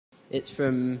It's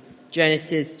from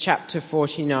Genesis chapter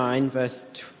 49, verse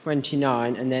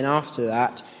 29, and then after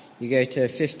that you go to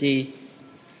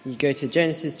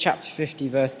Genesis chapter 50,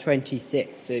 verse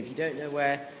 26. So if you don't know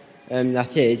where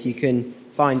that is, you can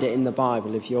find it in the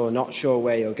Bible if you're not sure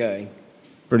where you're going.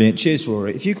 Brilliant. Cheers,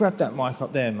 Rory. If you grab that mic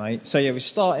up there, mate. So we're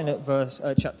starting at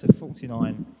chapter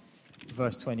 49,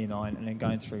 verse 29, and then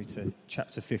going through to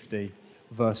chapter 50,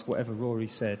 verse whatever Rory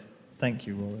said. Thank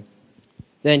you, Rory.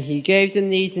 Then he gave them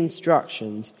these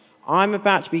instructions. I'm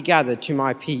about to be gathered to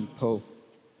my people.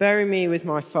 Bury me with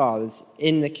my fathers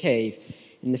in the cave,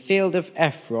 in the field of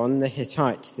Ephron the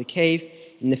Hittite, the cave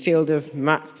in the field of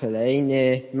Machpelah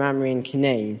near Mamre in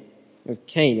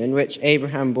Canaan, which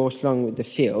Abraham bought along with the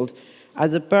field,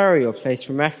 as a burial place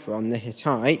from Ephron the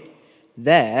Hittite.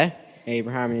 There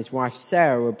Abraham and his wife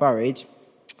Sarah were buried.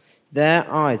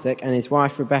 There Isaac and his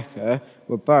wife Rebekah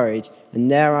were buried,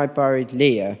 and there I buried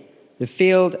Leah. The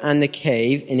field and the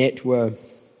cave in it were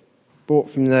bought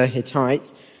from the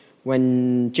Hittites.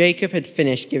 When Jacob had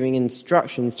finished giving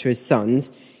instructions to his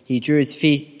sons, he drew his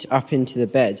feet up into the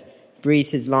bed, breathed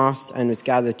his last, and was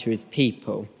gathered to his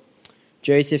people.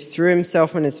 Joseph threw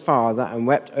himself on his father and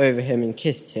wept over him and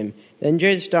kissed him. Then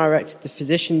Joseph directed the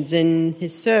physicians in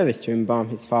his service to embalm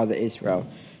his father Israel.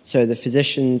 So the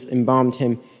physicians embalmed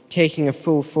him, taking a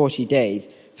full 40 days,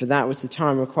 for that was the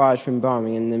time required for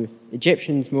embalming, and the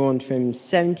Egyptians mourned for him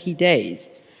 70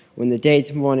 days. When the days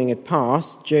of mourning had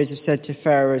passed, Joseph said to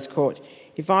Pharaoh's court,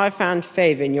 "If I have found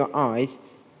favor in your eyes,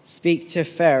 speak to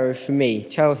Pharaoh for me.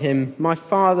 Tell him, my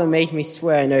father made me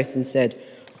swear an oath and said,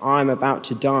 I am about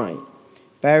to die.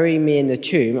 Bury me in the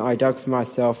tomb I dug for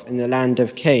myself in the land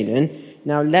of Canaan.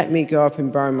 Now let me go up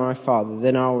and bury my father,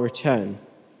 then I will return."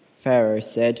 Pharaoh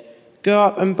said, "Go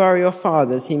up and bury your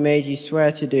father as he made you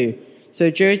swear to do." So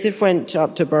Joseph went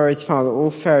up to bury his father.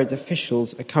 All Pharaoh's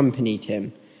officials accompanied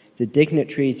him, the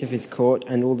dignitaries of his court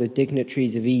and all the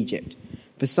dignitaries of Egypt,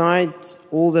 besides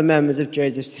all the members of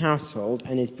Joseph's household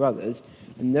and his brothers,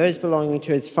 and those belonging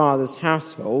to his father's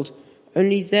household.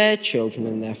 Only their children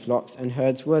and their flocks and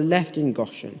herds were left in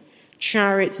Goshen.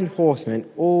 Chariots and horsemen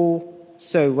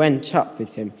also went up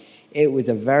with him. It was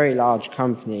a very large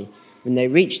company. When they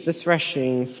reached the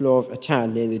threshing floor of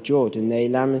Atad near the Jordan, they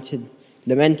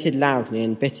lamented loudly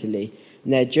and bitterly.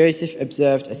 And there Joseph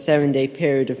observed a 7-day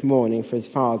period of mourning for his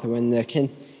father. When the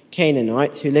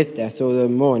Canaanites who lived there saw the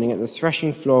mourning at the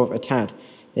threshing floor of Atad,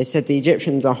 they said, "The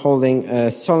Egyptians are holding a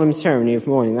solemn ceremony of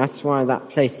mourning. That's why that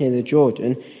place near the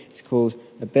Jordan is called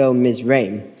Abel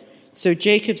Mizraim." So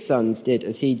Jacob's sons did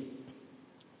as he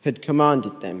had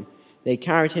commanded them. They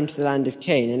carried him to the land of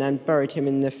Canaan and buried him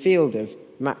in the field of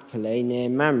Machpelah near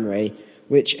Mamre,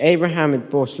 which Abraham had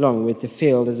bought along with the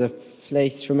field as a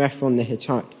place from Ephron the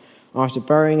Hittite. After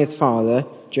burying his father,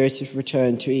 Joseph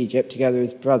returned to Egypt together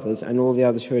with his brothers and all the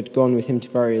others who had gone with him to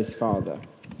bury his father.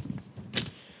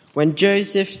 When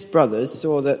Joseph's brothers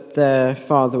saw that their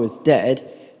father was dead,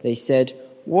 they said,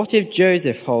 "What if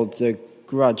Joseph holds a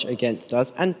grudge against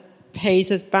us and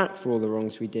pays us back for all the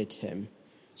wrongs we did to him?"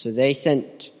 So they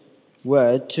sent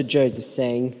word to Joseph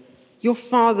saying, "Your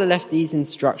father left these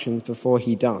instructions before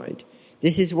he died.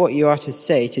 This is what you are to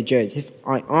say to Joseph.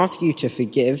 I ask you to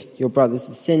forgive your brothers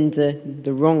the sins and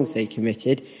the wrongs they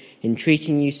committed in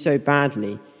treating you so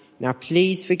badly. Now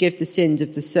please forgive the sins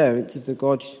of the servants of the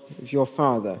God of your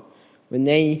father." When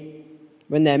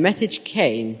their message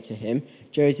came to him,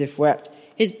 Joseph wept.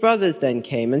 His brothers then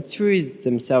came and threw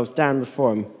themselves down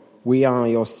before him. "We are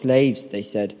your slaves," they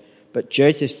said. But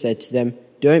Joseph said to them,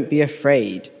 "Don't be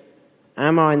afraid.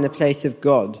 Am I in the place of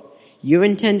God? You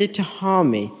intended to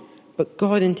harm me, but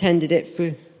God intended it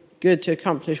for good to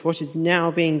accomplish what is now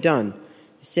being done,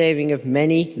 the saving of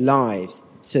many lives.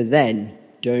 So then,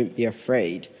 don't be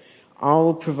afraid.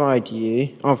 I'll provide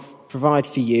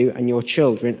for you and your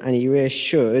children." And he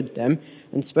reassured them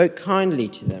and spoke kindly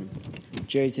to them.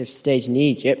 Joseph stayed in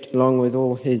Egypt along with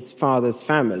all his father's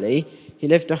family. He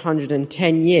lived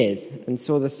 110 years and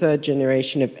saw the third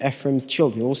generation of Ephraim's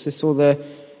children. He also saw the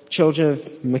children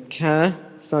of Machir,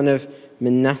 son of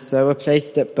Manasseh, were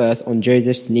placed at birth on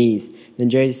Joseph's knees. Then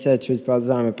Joseph said to his brothers,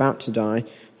 "I am about to die,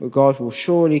 but God will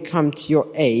surely come to your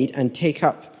aid and take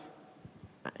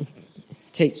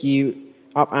you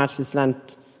up out of this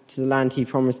land to the land he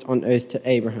promised on oath to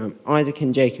Abraham, Isaac,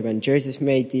 and Jacob." And Joseph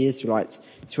made the Israelites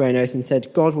swear an oath and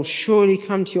said, "God will surely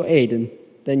come to your aid, and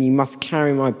then you must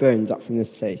carry my bones up from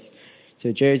this place."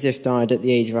 So Joseph died at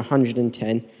the age of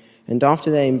 110, and after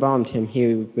they embalmed him,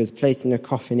 he was placed in a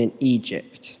coffin in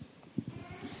Egypt.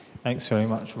 Thanks very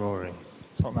much, Rory.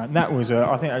 Top man. That was,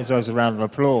 I think that deserves a round of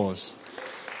applause.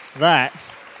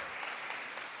 That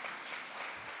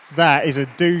That is a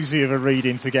doozy of a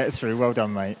reading to get through. Well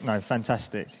done, mate. No,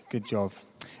 fantastic. Good job.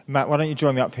 Matt, why don't you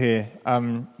join me up here?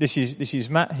 This is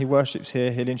Matt. He worships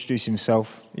here. He'll introduce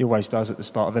himself. He always does at the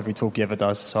start of every talk he ever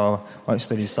does, so I won't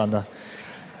steal his thunder.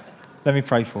 Let me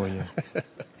pray for you.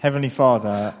 Heavenly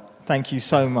Father, thank you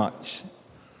so much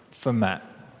for Matt.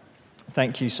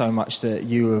 Thank you so much that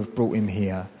you have brought him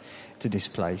here to this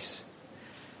place.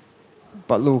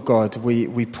 But Lord God,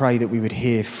 we pray that we would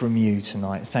hear from you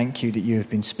tonight. Thank you that you have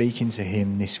been speaking to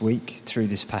him this week through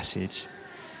this passage.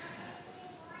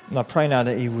 And I pray now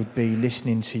that he would be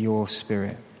listening to your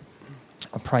spirit.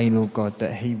 I pray, Lord God,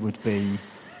 that he would be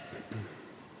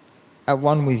at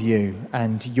one with you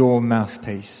and your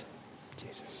mouthpiece.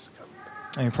 Jesus, come.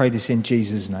 And we pray this in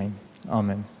Jesus' name.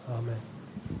 Amen. Amen.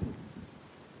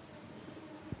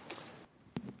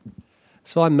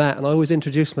 So I'm Matt, and I always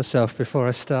introduce myself before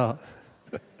I start.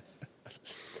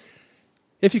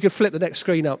 If you could flip the next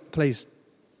screen up, please.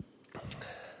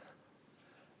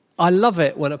 I love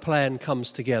it when a plan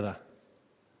comes together.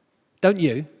 Don't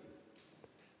you?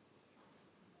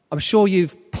 I'm sure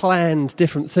you've planned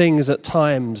different things at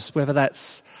times, whether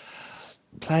that's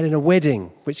planning a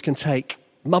wedding, which can take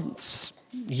months,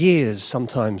 years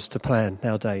sometimes to plan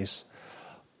nowadays.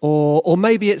 Or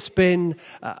maybe it's been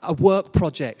a work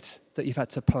project that you've had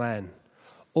to plan.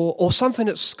 Or something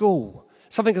at school.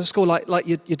 Something at school like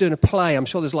you're doing a play. I'm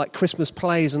sure there's like Christmas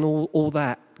plays and all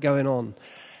that going on.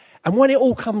 And when it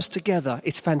all comes together,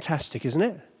 it's fantastic, isn't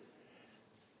it?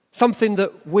 Something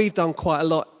that we've done quite a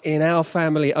lot in our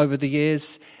family over the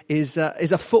years is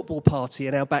a football party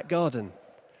in our back garden.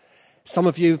 Some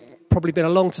of you have probably been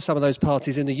along to some of those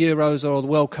parties in the Euros or the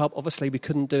World Cup. Obviously, we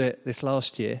couldn't do it this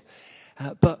last year.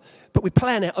 But we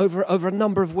plan it over a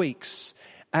number of weeks.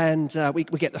 And we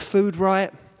get the food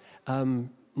right.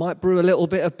 Might brew a little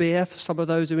bit of beer for some of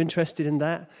those who are interested in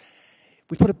that.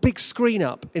 We put a big screen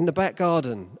up in the back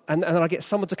garden, and I get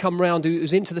someone to come round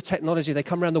who's into the technology. They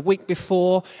come around the week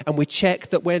before, and we check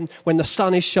that when the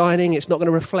sun is shining, it's not going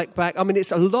to reflect back. I mean,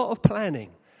 it's a lot of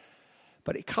planning.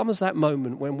 But it comes that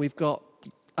moment when we've got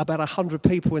about 100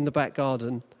 people in the back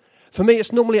garden. For me,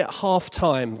 it's normally at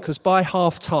half-time, because by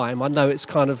half-time, I know it's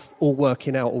kind of all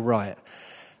working out all right.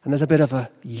 And there's a bit of a,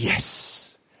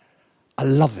 yes, I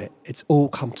love it. It's all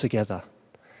come together.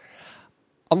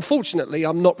 Unfortunately,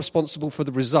 I'm not responsible for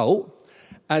the result,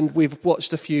 and we've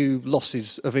watched a few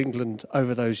losses of England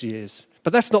over those years.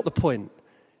 But that's not the point.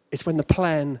 It's when the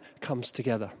plan comes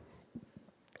together.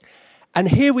 And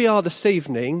here we are this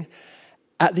evening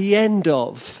at the end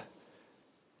of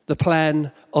the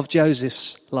plan of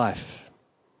Joseph's life.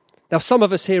 Now, some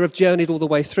of us here have journeyed all the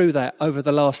way through that over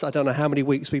the last, I don't know how many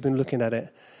weeks we've been looking at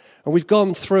it. And we've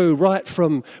gone through right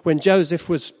from when Joseph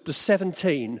was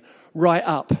 17 right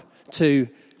up to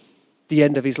the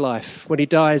end of his life. When he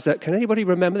dies can anybody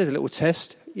remember? There's a little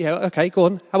test. Yeah, okay, go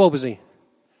on. How old was he?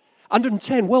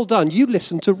 110. Well done. You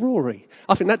listened to Rory.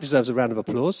 I think that deserves a round of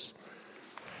applause.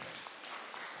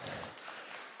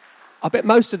 I bet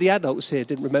most of the adults here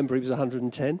didn't remember he was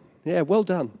 110. Yeah, well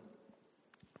done.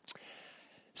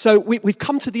 So we've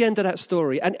come to the end of that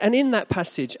story, and in that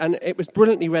passage, and it was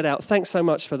brilliantly read out. Thanks so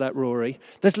much for that, Rory.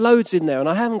 There's loads in there, and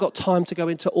I haven't got time to go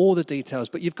into all the details,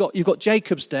 but you've got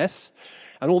Jacob's death,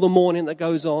 and all the mourning that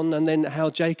goes on, and then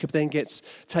how Jacob then gets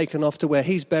taken off to where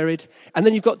he's buried. And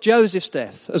then you've got Joseph's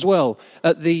death as well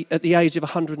at the age of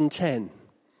 110.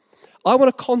 I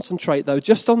want to concentrate, though,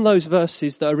 just on those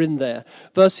verses that are in there,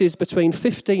 verses between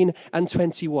 15 and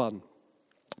 21.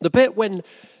 The bit when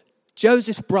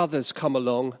Joseph's brothers come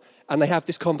along and they have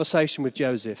this conversation with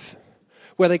Joseph,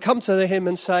 where they come to him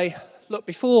and say, look,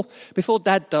 before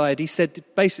Dad died, he said,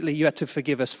 basically, you had to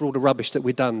forgive us for all the rubbish that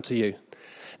we've done to you.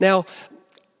 Now,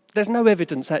 there's no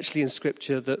evidence actually in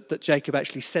Scripture that Jacob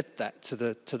actually said that to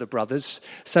the brothers,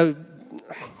 so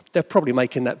they're probably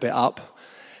making that bit up.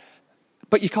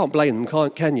 But you can't blame them,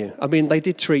 can you? I mean, they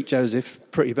did treat Joseph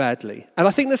pretty badly. And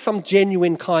I think there's some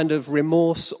genuine kind of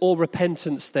remorse or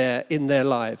repentance there in their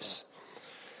lives.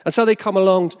 And so they come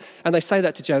along and they say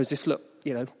that to Joseph, look,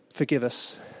 forgive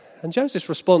us. And Joseph's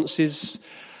response is,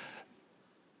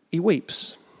 he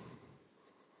weeps.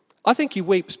 I think he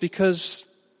weeps because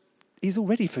he's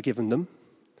already forgiven them.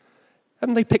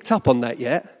 Haven't they picked up on that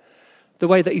yet? The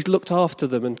way that he's looked after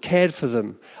them and cared for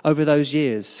them over those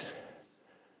years.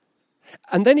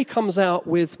 And then he comes out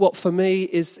with what for me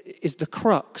is the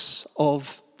crux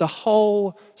of the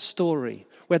whole story,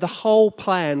 where the whole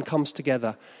plan comes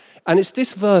together. And it's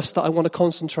this verse that I want to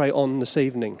concentrate on this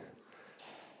evening.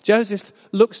 Joseph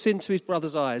looks into his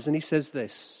brother's eyes and he says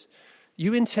this,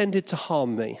 you intended to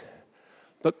harm me,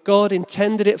 but God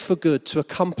intended it for good to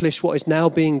accomplish what is now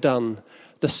being done,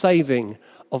 the saving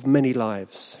of many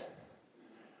lives.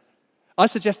 I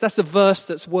suggest that's a verse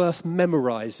that's worth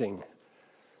memorizing.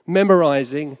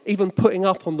 Memorizing, even putting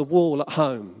up on the wall at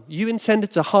home. You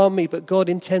intended to harm me, but God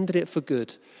intended it for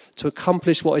good, to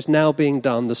accomplish what is now being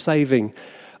done, the saving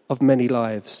of many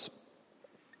lives.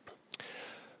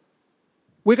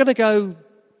 We're going to go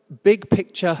big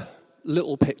picture,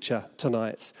 little picture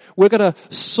tonight. We're going to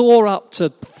soar up to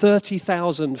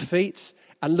 30,000 feet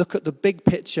and look at the big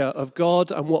picture of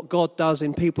God and what God does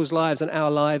in people's lives and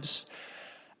our lives.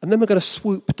 And then we're going to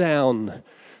swoop down,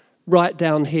 right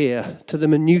down here, to the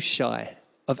minutiae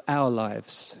of our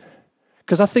lives.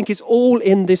 Because I think it's all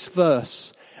in this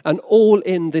verse and all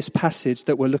in this passage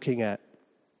that we're looking at.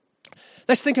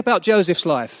 Let's think about Joseph's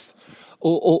life,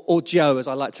 or Joe, as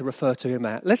I like to refer to him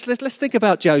at. Let's think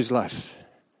about Joe's life.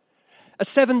 At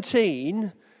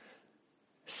 17,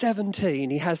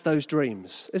 he has those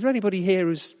dreams. Is there anybody here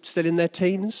who's still in their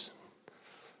teens?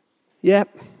 Yeah.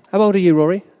 How old are you,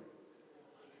 Rory?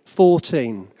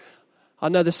 14. I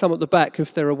know there's some at the back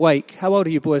if they're awake. How old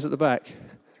are you boys at the back?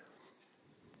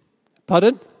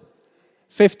 Pardon?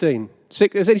 15.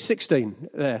 There's only 16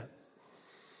 there.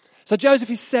 So Joseph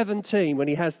is 17 when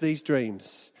he has these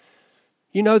dreams.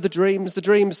 You know the dreams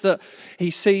that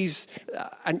he sees,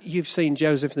 and you've seen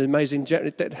Joseph in the amazing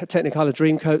Technicolor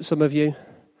Dreamcoat, some of you,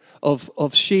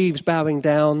 of sheaves bowing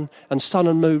down and sun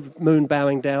and moon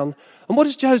bowing down. And what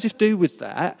does Joseph do with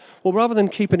that? Well, rather than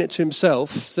keeping it to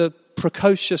himself, the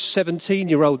precocious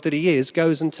 17-year-old that he is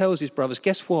goes and tells his brothers,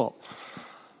 guess what?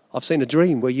 I've seen a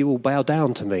dream where you all bow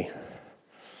down to me.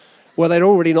 Well, they're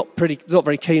already not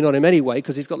very keen on him anyway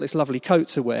because he's got this lovely coat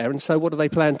to wear. And so what do they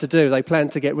plan to do? They plan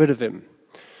to get rid of him.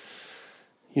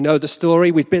 You know the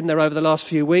story. We've been there over the last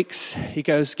few weeks. He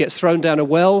gets thrown down a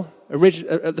well.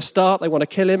 At the start, they want to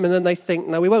kill him. And then they think,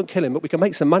 no, we won't kill him, but we can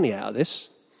make some money out of this.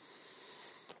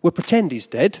 We'll pretend he's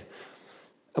dead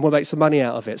and we'll make some money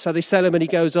out of it. So they sell him and he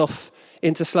goes off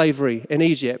into slavery in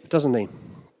Egypt, doesn't he?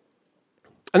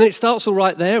 And then it starts all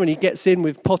right there, and he gets in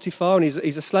with Potiphar, and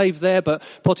he's a slave there, but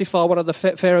Potiphar, one of the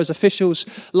Pharaoh's officials,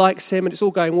 likes him, and it's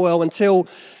all going well until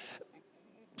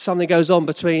something goes on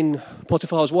between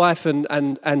Potiphar's wife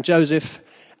and Joseph,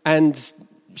 and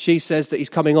she says that he's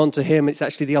coming on to him. It's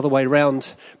actually the other way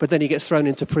around, but then he gets thrown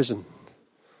into prison.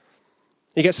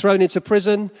 He gets thrown into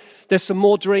prison. There's some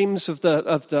more dreams of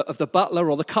the butler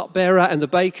or the cupbearer and the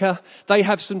baker. They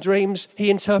have some dreams. He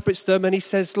interprets them, and he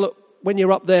says, look, when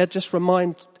you're up there, just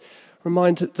remind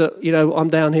that, I'm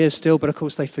down here still, but of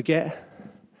course they forget.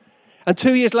 And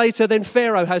 2 years later, then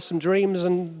Pharaoh has some dreams,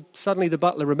 and suddenly the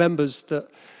butler remembers that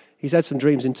he's had some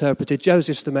dreams interpreted.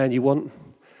 Joseph's the man you want.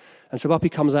 And so up he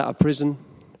comes out of prison,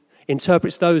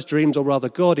 interprets those dreams, or rather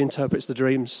God interprets the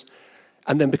dreams,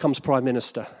 and then becomes prime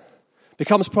minister.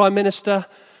 Becomes prime minister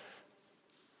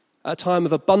at a time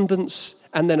of abundance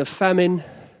and then of famine,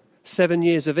 7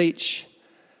 years of each.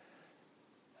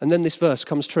 And then this verse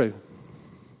comes true.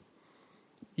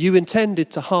 You intended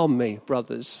to harm me,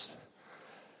 brothers.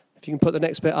 If you can put the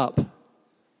next bit up.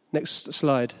 Next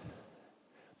slide.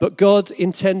 But God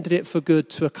intended it for good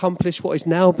to accomplish what is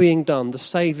now being done, the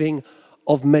saving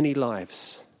of many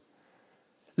lives.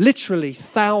 Literally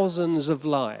thousands of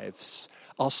lives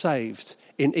are saved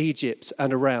in Egypt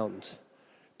and around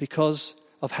because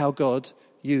of how God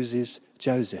uses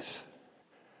Joseph.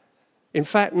 In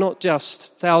fact, not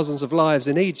just thousands of lives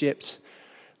in Egypt,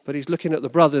 but he's looking at the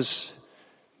brothers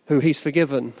who he's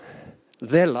forgiven.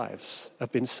 Their lives have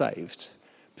been saved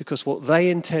because what they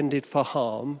intended for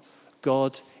harm,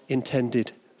 God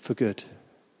intended for good.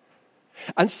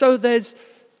 And so there's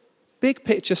big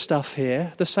picture stuff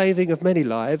here, the saving of many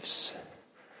lives,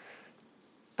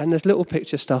 and there's little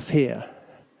picture stuff here.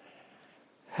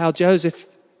 How Joseph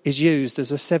is used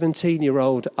as a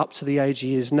 17-year-old up to the age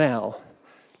he is now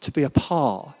to be a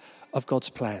part of God's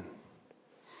plan.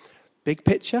 Big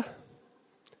picture,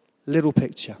 little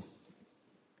picture.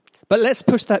 But let's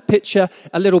push that picture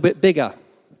a little bit bigger,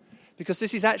 because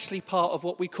this is actually part of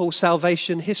what we call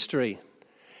salvation history.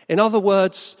 In other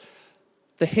words,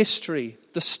 the history,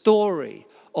 the story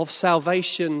of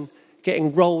salvation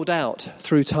getting rolled out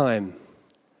through time.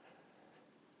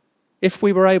 If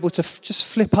we were able to just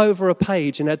flip over a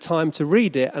page and had time to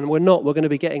read it, and we're going to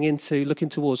be getting into looking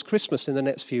towards Christmas in the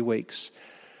next few weeks,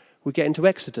 we get into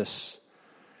Exodus.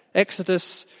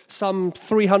 Exodus, some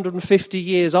 350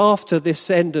 years after this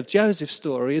end of Joseph's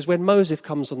story, is when Moses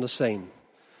comes on the scene.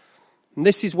 And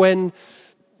this is when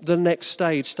the next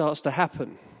stage starts to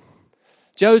happen.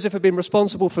 Joseph had been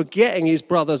responsible for getting his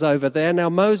brothers over there. Now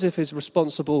Moses is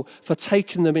responsible for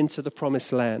taking them into the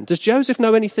promised land. Does Joseph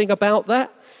know anything about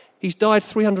that? He's died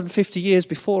 350 years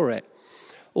before it.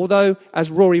 Although,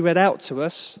 as Rory read out to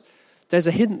us, there's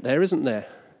a hint there, isn't there?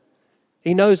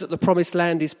 He knows that the promised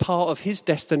land is part of his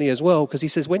destiny as well, because he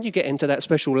says, when you get into that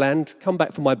special land, come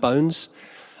back for my bones.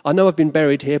 I know I've been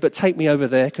buried here, but take me over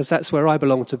there, because that's where I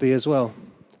belong to be as well.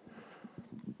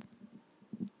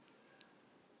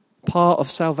 Part of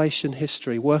salvation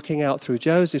history, working out through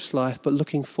Joseph's life, but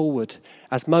looking forward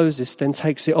as Moses then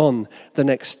takes it on the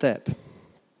next step.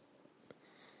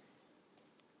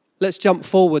 Let's jump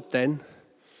forward then,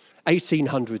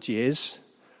 1800 years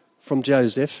from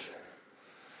Joseph.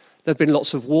 There's been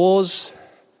lots of wars.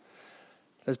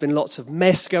 There's been lots of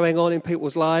mess going on in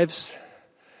people's lives.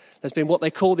 There's been what they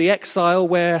call the exile,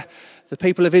 where the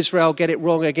people of Israel get it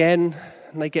wrong again,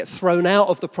 and they get thrown out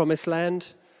of the promised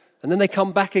land, and then they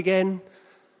come back again.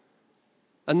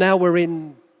 And now we're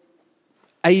in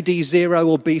AD 0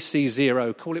 or BC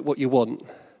 0, call it what you want.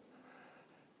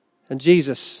 And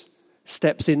Jesus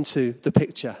steps into the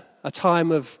picture, a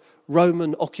time of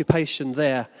Roman occupation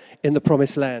there in the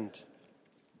promised land.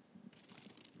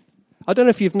 I don't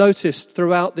know if you've noticed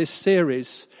throughout this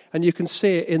series, and you can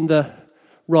see it in the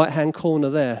right-hand corner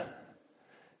there.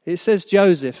 It says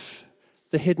Joseph,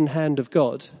 the hidden hand of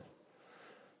God.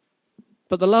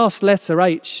 But the last letter,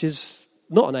 H, is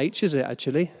not an H, is it,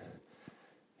 actually?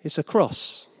 It's a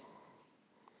cross.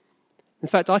 In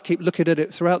fact, I keep looking at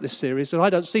it throughout this series, and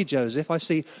I don't see Joseph, I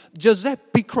see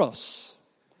Giuseppe Cross.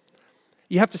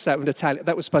 You have to say it with Italian.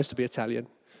 That was supposed to be Italian.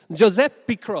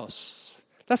 Giuseppe Cross.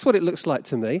 That's what it looks like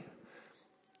to me.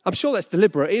 I'm sure that's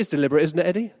deliberate. It is deliberate, isn't it,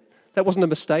 Eddie? That wasn't a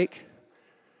mistake.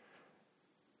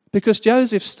 Because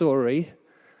Joseph's story,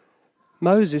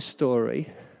 Moses'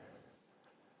 story,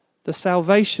 the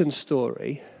salvation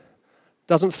story,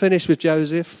 doesn't finish with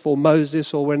Joseph or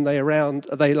Moses or when they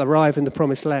arrive in the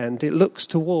promised land. It looks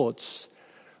towards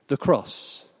the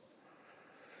cross.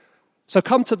 So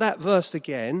come to that verse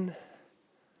again,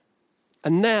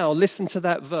 and now listen to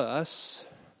that verse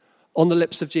on the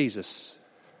lips of Jesus.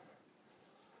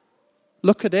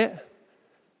 Look at it,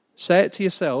 say it to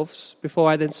yourselves before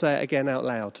I then say it again out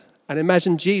loud. And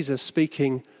imagine Jesus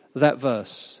speaking that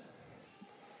verse.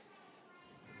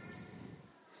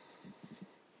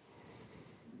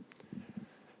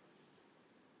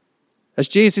 As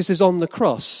Jesus is on the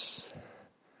cross,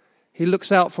 he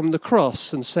looks out from the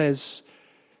cross and says,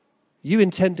 "You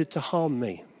intended to harm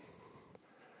me."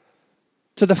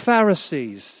 To the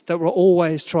Pharisees that were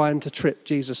always trying to trip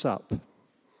Jesus up.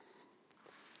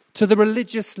 To the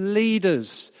religious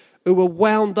leaders who were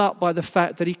wound up by the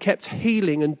fact that he kept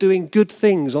healing and doing good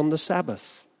things on the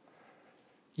Sabbath.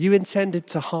 You intended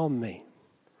to harm me.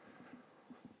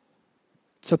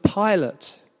 To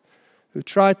Pilate, who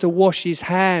tried to wash his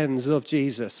hands of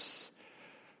Jesus,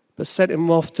 but sent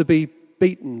him off to be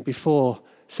beaten before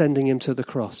sending him to the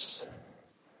cross.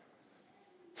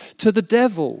 To the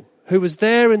devil, who was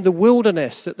there in the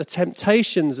wilderness at the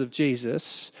temptations of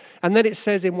Jesus, and then it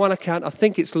says in one account, I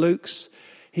think it's Luke's,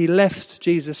 he left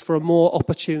Jesus for a more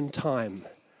opportune time.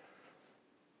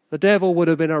 The devil would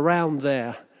have been around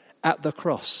there at the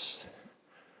cross.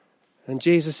 And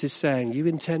Jesus is saying, you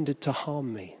intended to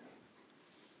harm me.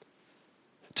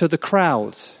 To the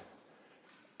crowd,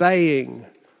 baying,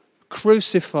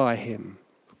 crucify him,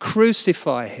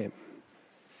 crucify him.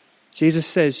 Jesus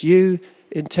says, you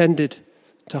intended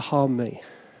to harm me.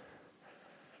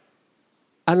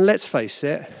 And let's face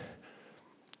it,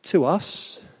 to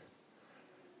us,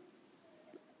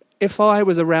 if I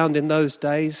was around in those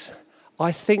days,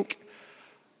 I think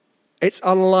it's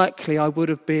unlikely I would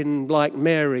have been like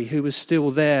Mary, who was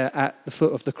still there at the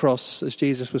foot of the cross as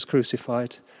Jesus was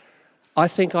crucified. I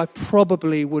think I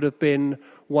probably would have been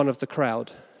one of the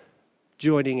crowd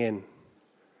joining in.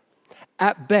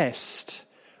 At best,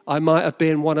 I might have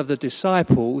been one of the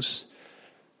disciples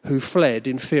who fled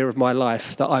in fear of my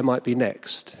life that I might be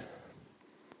next.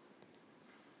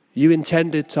 You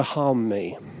intended to harm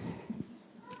me.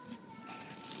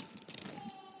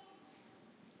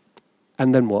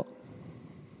 And then what?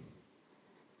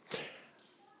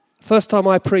 First time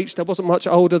I preached, I wasn't much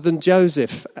older than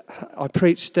Joseph. I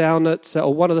preached down at,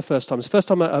 or one of the first times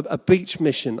at a beach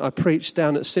mission, I preached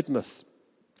down at Sidmouth.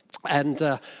 And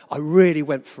I really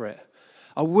went for it.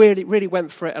 I really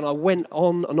went for it, and I went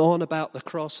on and on about the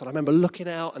cross. And I remember looking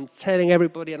out and telling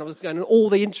everybody, and I was going into all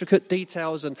the intricate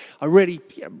details, and I really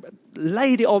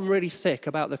laid it on really thick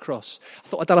about the cross. I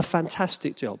thought I'd done a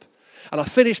fantastic job. And I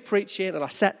finished preaching, and I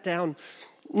sat down,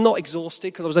 not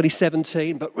exhausted because I was only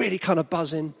 17, but really kind of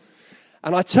buzzing.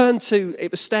 And I turned to,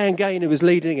 it was Stan Gain who was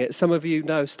leading it. Some of you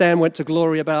know, Stan went to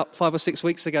Glory about 5 or 6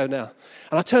 weeks ago now.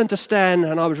 And I turned to Stan,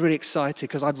 and I was really excited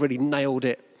because I'd really nailed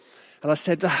it. And I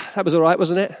said, that was all right,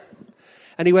 wasn't it?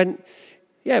 And he went,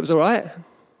 yeah, it was all right.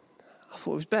 I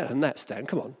thought it was better than that, Stan,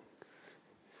 come on.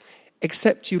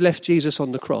 except you left Jesus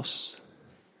on the cross.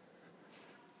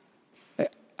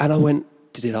 And I went,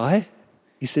 did I?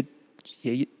 He said,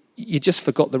 yeah, you just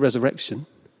forgot the resurrection.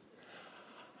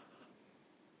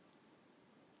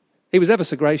 He was ever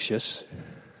so gracious.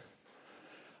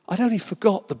 I'd only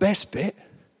forgot the best bit.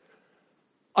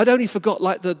 I'd only forgot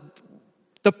like the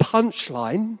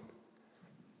punchline.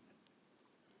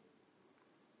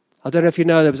 I don't know if you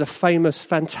know, there was a famous,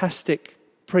 fantastic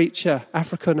preacher,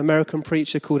 African-American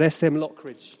preacher called S.M.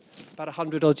 Lockridge, about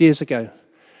 100 odd years ago.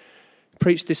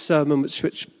 Preached this sermon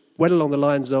which went along the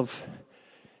lines of,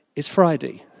 it's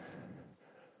Friday,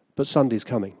 but Sunday's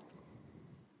coming.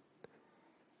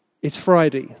 It's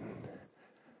Friday,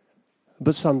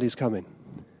 but Sunday's coming.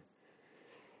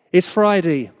 It's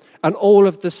Friday, and all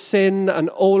of the sin and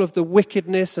all of the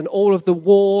wickedness and all of the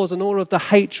wars and all of the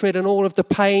hatred and all of the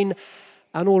pain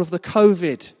and all of the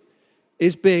COVID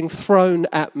is being thrown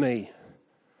at me.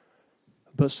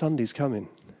 But Sunday's coming.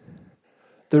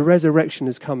 The resurrection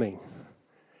is coming.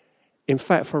 In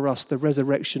fact, for us, the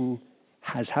resurrection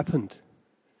has happened.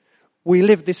 We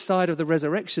live this side of the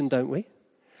resurrection, don't we?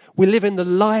 We live in the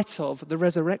light of the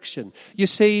resurrection. You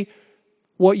see,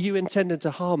 what you intended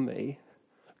to harm me,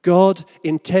 God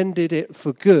intended it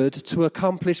for good to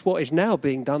accomplish what is now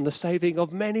being done, the saving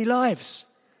of many lives.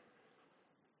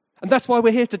 And that's why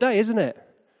we're here today, isn't it?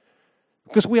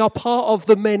 Because we are part of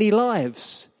the many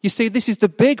lives. You see, this is the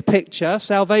big picture,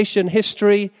 salvation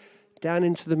history, down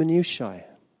into the minutiae.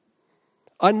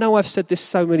 I know I've said this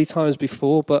so many times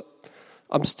before, but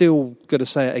I'm still going to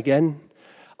say it again.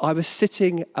 I was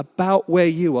sitting about where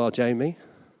you are, Jamie,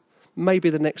 maybe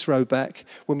the next row back,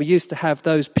 when we used to have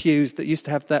those pews that used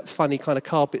to have that funny kind of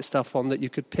carpet stuff on that you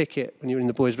could pick it when you were in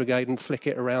the boys' brigade and flick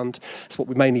it around. That's what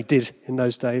we mainly did in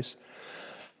those days.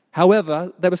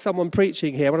 However, there was someone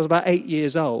preaching here when I was about 8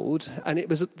 years old, and it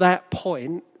was at that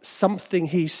point something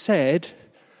he said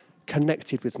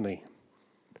connected with me.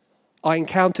 I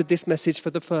encountered this message for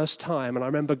the first time, and I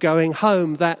remember going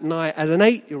home that night as an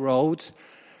 8-year-old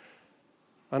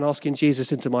and asking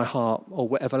Jesus into my heart, or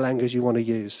whatever language you want to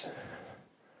use.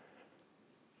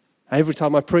 Every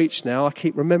time I preach now, I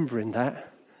keep remembering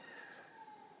that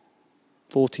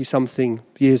 40-something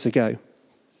years ago.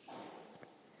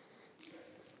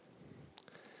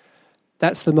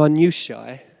 That's the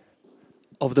minutiae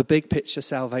of the big picture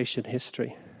salvation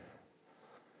history.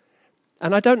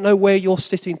 And I don't know where you're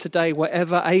sitting today,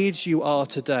 whatever age you are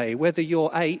today, whether you're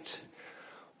 8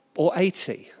 or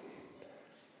 80.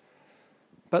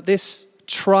 But this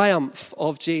triumph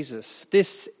of Jesus,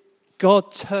 this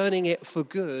God turning it for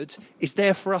good, is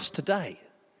there for us today.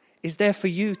 Is there for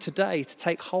you today to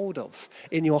take hold of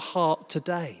in your heart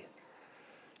today.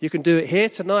 You can do it here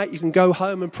tonight. You can go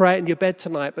home and pray it in your bed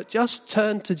tonight. But just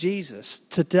turn to Jesus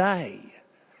today.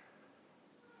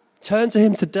 Turn to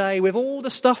him today with all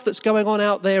the stuff that's going on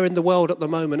out there in the world at the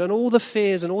moment and all the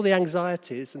fears and all the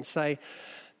anxieties and say,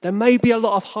 there may be a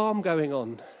lot of harm going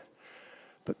on,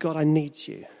 but God, I need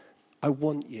you. I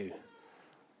want you.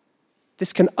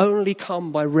 This can only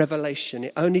come by revelation.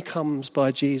 It only comes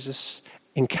by Jesus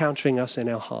encountering us in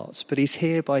our hearts. But he's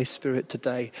here by his Spirit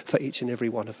today for each and every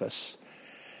one of us.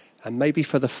 And maybe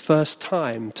for the first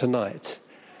time tonight,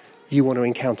 you want to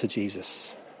encounter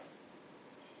Jesus.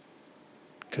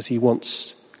 Because he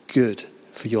wants good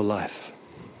for your life.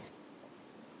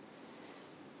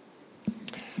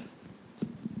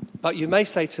 But you may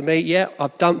say to me, yeah,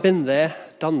 I've been there,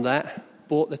 done that,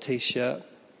 bought the t-shirt.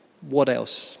 What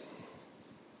else?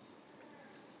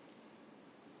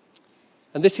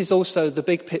 And this is also the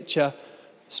big picture,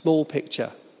 small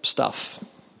picture stuff.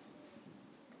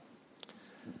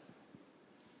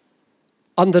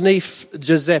 Underneath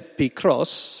Giuseppe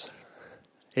Cross,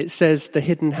 it says the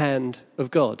hidden hand of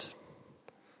God.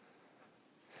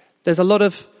 There's a lot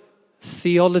of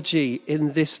theology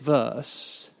in this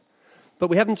verse,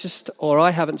 but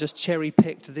I haven't just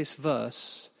cherry-picked this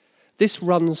verse. This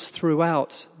runs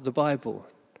throughout the Bible.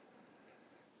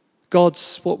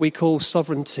 God's what we call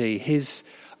sovereignty, his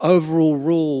overall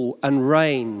rule and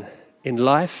reign in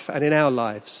life and in our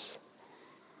lives.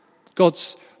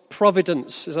 God's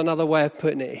providence is another way of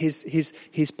putting it.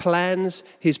 His plans,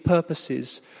 his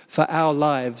purposes for our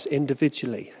lives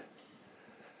individually.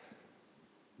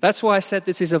 That's why I said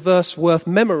this is a verse worth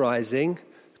memorizing,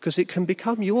 because it can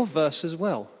become your verse as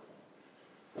well.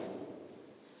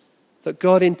 That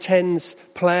God intends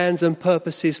plans and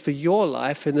purposes for your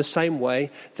life in the same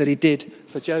way that he did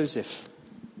for Joseph.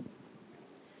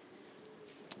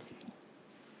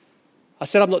 I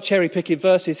said I'm not cherry-picking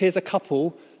verses. Here's a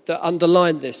couple that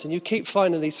underline this, and you keep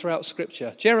finding these throughout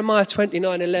Scripture. Jeremiah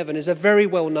 29:11 is a very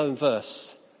well-known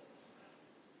verse.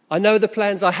 I know the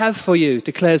plans I have for you,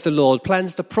 declares the Lord,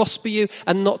 plans to prosper you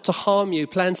and not to harm you,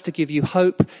 plans to give you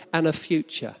hope and a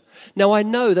future. Now, I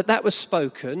know that was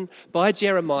spoken by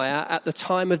Jeremiah at the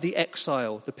time of the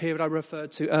exile, the period I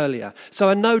referred to earlier. So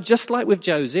I know, just like with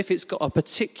Joseph, it's got a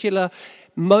particular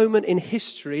moment in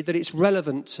history that it's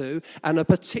relevant to and a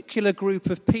particular group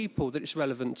of people that it's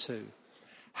relevant to.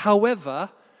 However,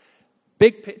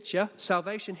 big picture,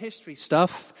 salvation history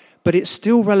stuff, but it's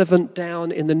still relevant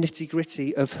down in the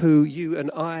nitty-gritty of who you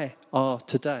and I are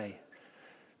today.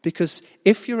 Because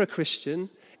if you're a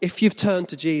Christian, if you've turned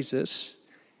to Jesus,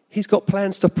 he's got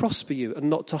plans to prosper you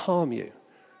and not to harm you.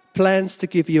 Plans to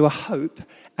give you a hope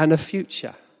and a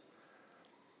future.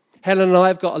 Helen and I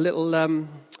have got a little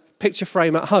picture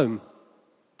frame at home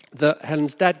that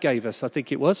Helen's dad gave us, I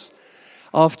think it was,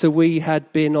 after we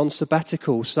had been on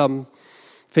sabbatical some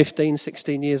 15,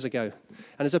 16 years ago. And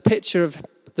there's a picture of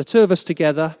the two of us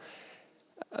together,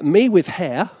 me with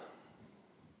hair,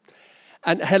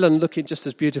 and Helen looking just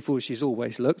as beautiful as she's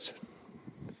always looked.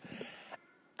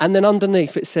 And then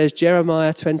underneath it says,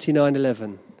 Jeremiah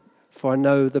 29:11, for I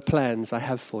know the plans I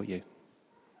have for you.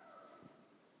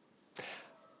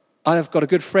 I've got a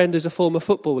good friend who's a former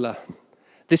footballer.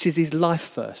 This is his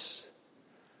life verse.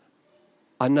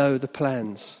 I know the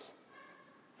plans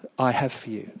I have for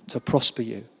you to prosper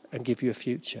you and give you a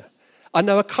future. I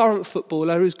know a current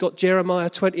footballer who's got Jeremiah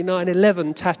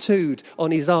 29:11 tattooed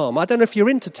on his arm. I don't know if you're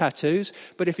into tattoos,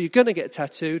 but if you're going to get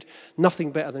tattooed,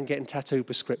 nothing better than getting tattooed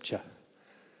with Scripture.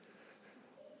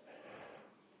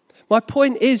 My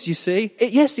point is, you see,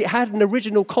 yes, it had an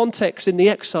original context in the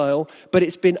exile, but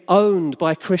it's been owned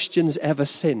by Christians ever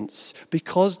since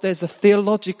because there's a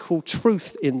theological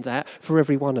truth in that for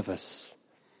every one of us.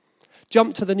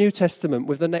 Jump to the New Testament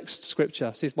with the next scripture.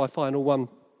 This is my final one.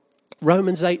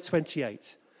 Romans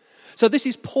 8:28. So this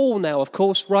is Paul now, of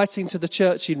course, writing to the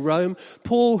church in Rome.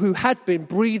 Paul, who had been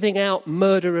breathing out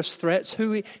murderous threats,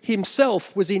 who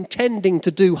himself was intending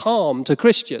to do harm to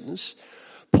Christians.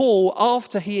 Paul,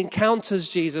 after he encounters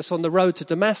Jesus on the road to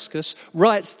Damascus,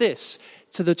 writes this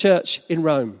to the church in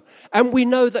Rome. And we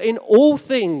know that in all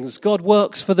things God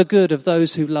works for the good of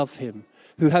those who love him,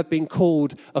 who have been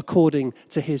called according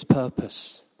to his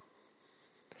purpose.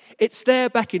 It's there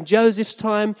back in Joseph's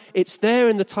time. It's there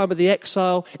in the time of the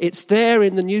exile. It's there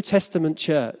in the New Testament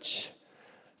church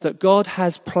that God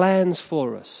has plans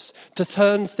for us to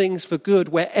turn things for good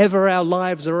wherever our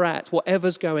lives are at,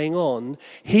 whatever's going on.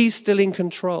 He's still in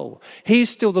control.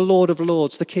 He's still the Lord of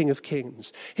Lords, the King of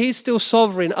Kings. He's still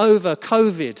sovereign over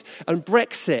COVID and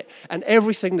Brexit and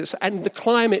everything and the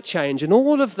climate change and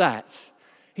all of that.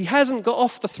 He hasn't got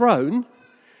off the throne.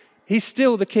 He's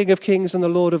still the King of Kings and the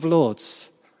Lord of Lords.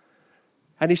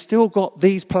 And he's still got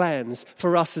these plans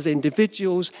for us as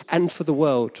individuals and for the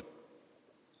world.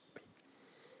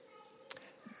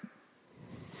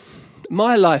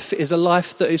 My life is a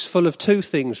life that is full of two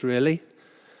things, really.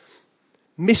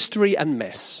 Mystery and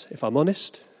mess, if I'm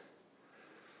honest.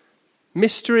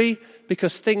 Mystery,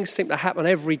 because things seem to happen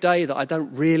every day that I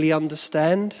don't really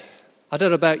understand. I don't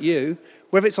know about you.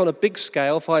 Whether it's on a big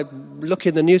scale, if I look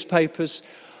in the newspapers,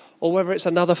 or whether it's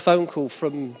another phone call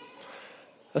from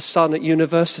a son at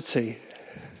university.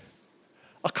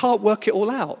 I can't work it all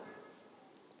out.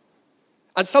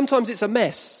 And sometimes it's a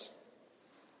mess.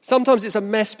 Sometimes it's a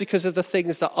mess because of the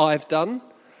things that I've done,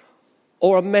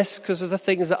 or a mess because of the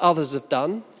things that others have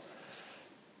done.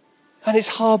 And it's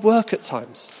hard work at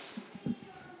times.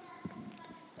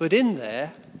 But in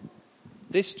there,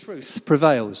 this truth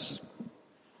prevails.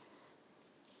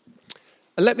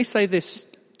 And let me say this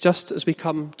just as we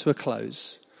come to a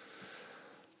close.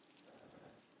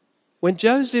 When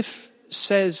Joseph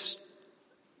says,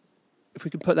 if we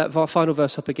can put that final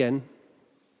verse up again,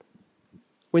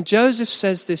 when Joseph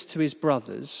says this to his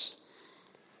brothers,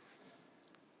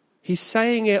 he's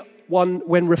saying it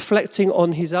when reflecting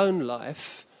on his own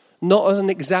life, not as an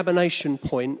examination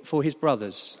point for his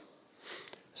brothers.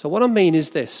 So what I mean is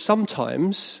this: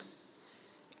 sometimes,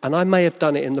 and I may have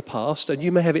done it in the past, and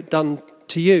you may have it done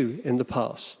to you in the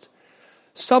past,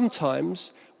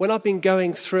 sometimes when I've been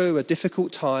going through a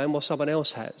difficult time, or someone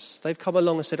else has, they've come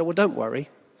along and said, oh, well, don't worry.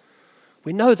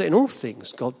 We know that in all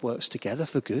things God works together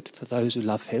for good for those who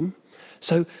love him.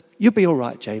 So you'll be all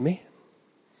right, Jamie.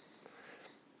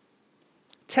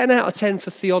 10 out of 10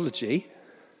 for theology,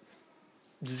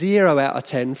 0 out of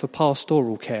 10 for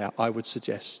pastoral care, I would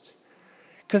suggest.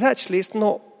 Because actually it's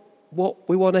not what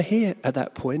we want to hear at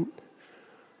that point.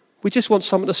 We just want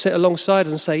someone to sit alongside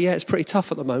us and say, yeah, it's pretty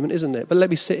tough at the moment, isn't it? But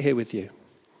let me sit here with you.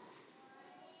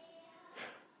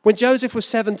 When Joseph was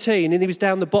 17 and he was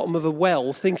down the bottom of a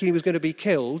well thinking he was going to be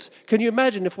killed, can you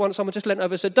imagine if someone just leant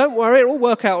over and said, "Don't worry, it'll all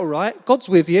work out all right. God's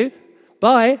with you.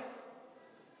 Bye."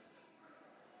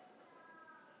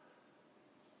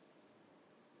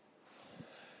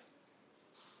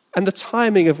 And the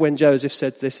timing of when Joseph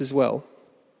said this as well.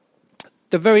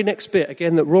 The very next bit,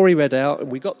 again, that Rory read out,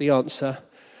 and we got the answer.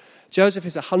 Joseph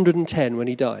is 110 when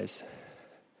he dies.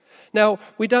 Now,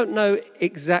 we don't know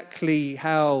exactly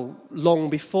how long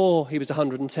before he was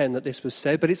 110 that this was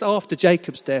said, but it's after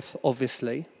Jacob's death,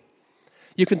 obviously.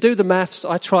 You can do the maths.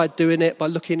 I tried doing it by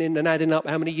looking in and adding up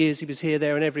how many years he was here,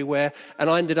 there, and everywhere, and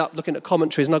I ended up looking at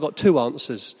commentaries, and I got two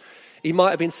answers. He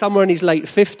might have been somewhere in his late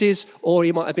 50s, or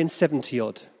he might have been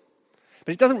 70-odd.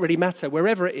 But it doesn't really matter.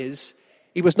 Wherever it is,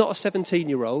 he was not a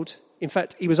 17-year-old. In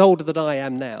fact, he was older than I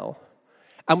am now,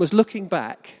 and was looking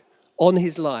back on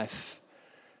his life,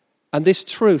 and this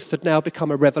truth had now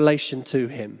become a revelation to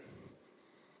him.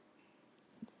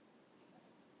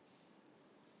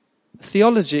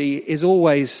 Theology is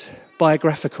always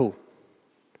biographical.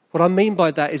 What I mean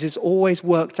by that is it's always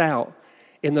worked out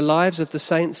in the lives of the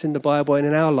saints in the Bible and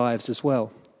in our lives as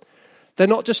well. They're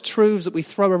not just truths that we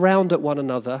throw around at one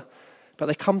another, but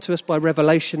they come to us by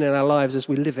revelation in our lives as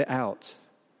we live it out,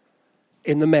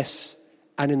 in the mess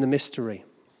and in the mystery.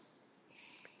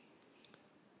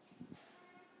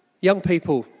 Young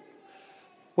people,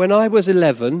 when I was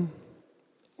 11,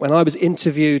 when I was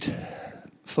interviewed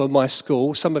for my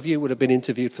school, some of you would have been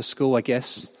interviewed for school, I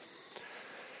guess,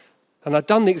 and I'd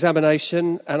done the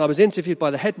examination, and I was interviewed by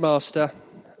the headmaster,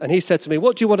 and he said to me,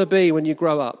 "What do you want to be when you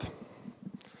grow up?"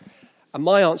 And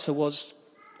my answer was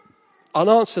an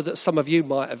answer that some of you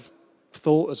might have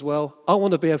thought as well. I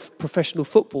want to be a professional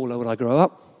footballer when I grow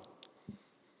up.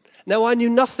 Now, I knew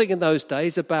nothing in those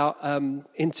days about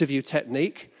interview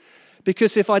technique,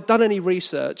 because if I'd done any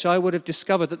research, I would have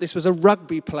discovered that this was a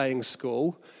rugby playing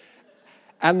school,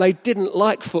 and they didn't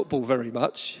like football very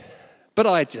much. But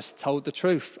I just told the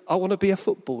truth. I want to be a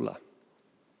footballer.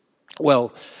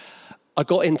 Well, I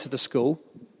got into the school,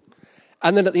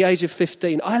 and then at the age of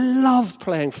 15, I loved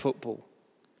playing football.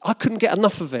 I couldn't get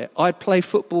enough of it. I'd play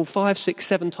football 5, 6,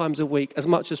 7 times a week, as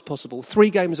much as possible.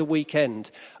 3 games a weekend.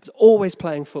 I was always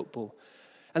playing football.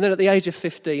 And then at the age of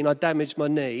 15, I damaged my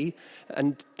knee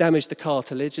and damaged the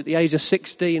cartilage. At the age of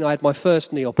 16, I had my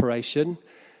first knee operation.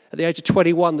 At the age of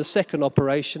 21, the second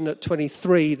operation. At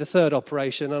 23, the third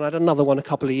operation. And I had another one a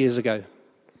couple of years ago.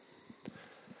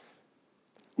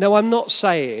 Now, I'm not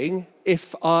saying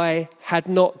if I had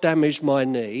not damaged my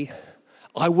knee,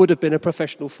 I would have been a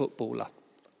professional footballer.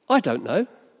 I don't know.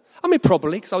 I mean,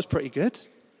 probably, because I was pretty good.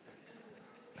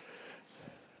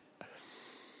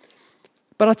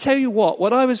 But I tell you what,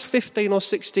 when I was 15 or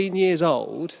 16 years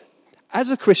old, as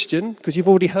a Christian, because you've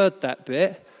already heard that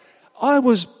bit, I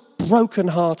was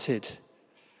broken-hearted.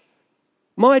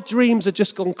 My dreams had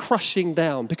just gone crushing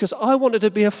down because I wanted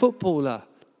to be a footballer.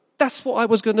 That's what I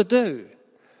was going to do.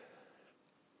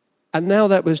 And now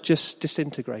that was just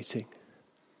disintegrating.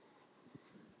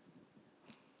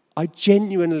 I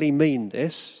genuinely mean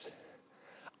this.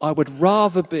 I would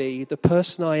rather be the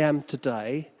person I am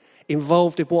today,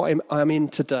 involved in what I'm in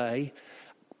today,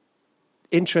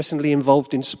 interestingly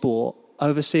involved in sport,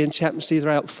 overseeing chaplaincy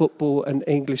throughout football and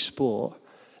English sport,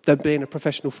 than being a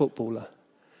professional footballer.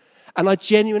 And I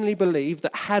genuinely believe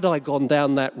that had I gone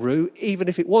down that route, even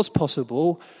if it was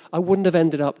possible, I wouldn't have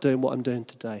ended up doing what I'm doing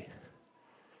today.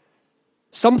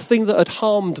 Something that had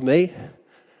harmed me,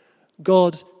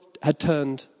 God had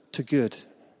turned to good.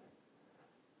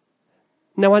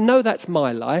 Now, I know that's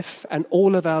my life, and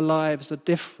all of our lives are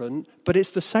different, but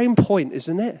it's the same point,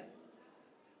 isn't it?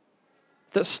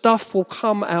 That stuff will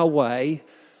come our way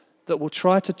that will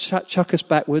try to chuck us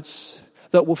backwards,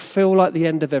 that will feel like the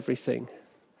end of everything.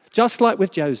 Just like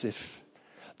with Joseph.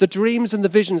 The dreams and the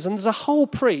visions, and there's a whole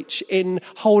preach in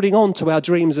holding on to our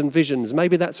dreams and visions.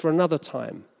 Maybe that's for another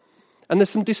time. And there's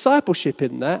some discipleship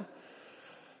in that.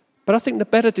 But I think the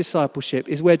better discipleship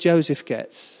is where Joseph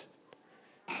gets,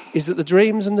 is that the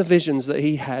dreams and the visions that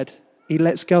he had, he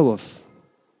lets go of.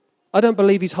 I don't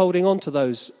believe he's holding on to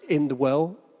those in the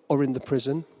well or in the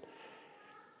prison.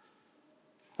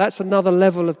 That's another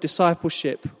level of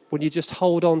discipleship when you just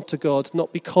hold on to God,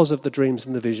 not because of the dreams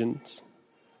and the visions,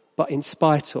 but in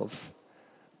spite of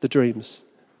the dreams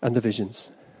and the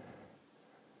visions.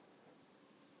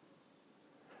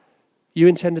 You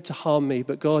intended to harm me,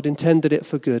 but God intended it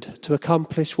for good, to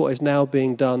accomplish what is now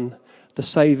being done, the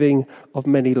saving of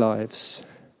many lives.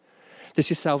 This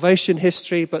is salvation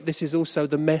history, but this is also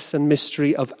the mess and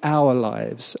mystery of our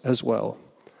lives as well.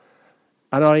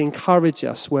 And I encourage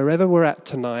us, wherever we're at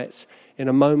tonight, in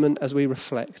a moment as we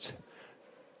reflect,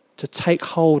 to take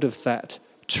hold of that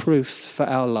truth for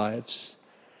our lives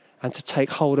and to take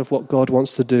hold of what God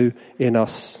wants to do in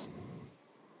us.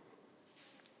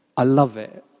 I love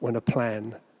it when a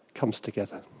plan comes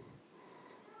together.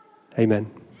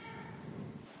 Amen.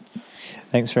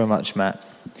 Thanks very much, Matt.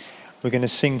 We're going to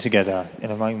sing together in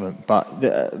a moment,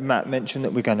 but Matt mentioned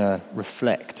that we're going to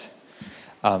reflect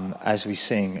as we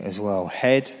sing as well.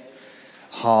 Head,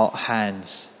 heart,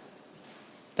 hands.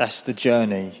 That's the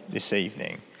journey this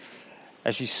evening.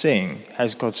 As you sing,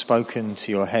 has God spoken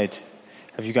to your head?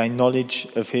 Have you gained knowledge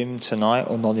of him tonight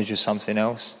or knowledge of something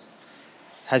else?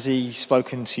 Has he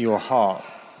spoken to your heart?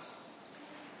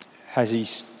 Has he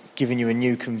given you a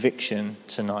new conviction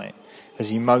tonight? Has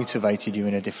he motivated you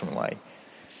in a different way?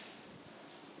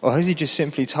 Or has he just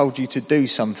simply told you to do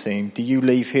something? Do you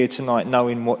leave here tonight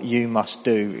knowing what you must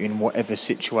do in whatever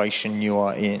situation you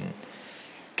are in?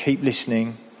 Keep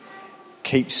listening.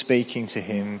 Keep speaking to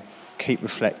him. Keep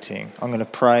reflecting. I'm going to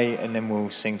pray and then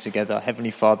we'll sing together. Heavenly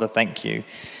Father, thank you.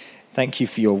 Thank you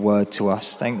for your word to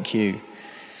us. Thank you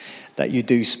that you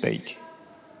do speak.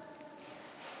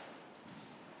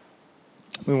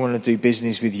 We want to do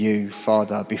business with you,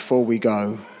 Father, before we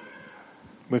go.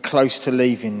 We're close to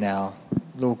leaving now.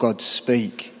 Lord God,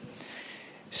 speak.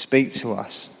 Speak to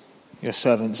us. Your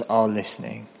servants are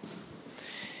listening.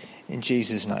 In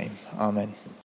Jesus' name, amen.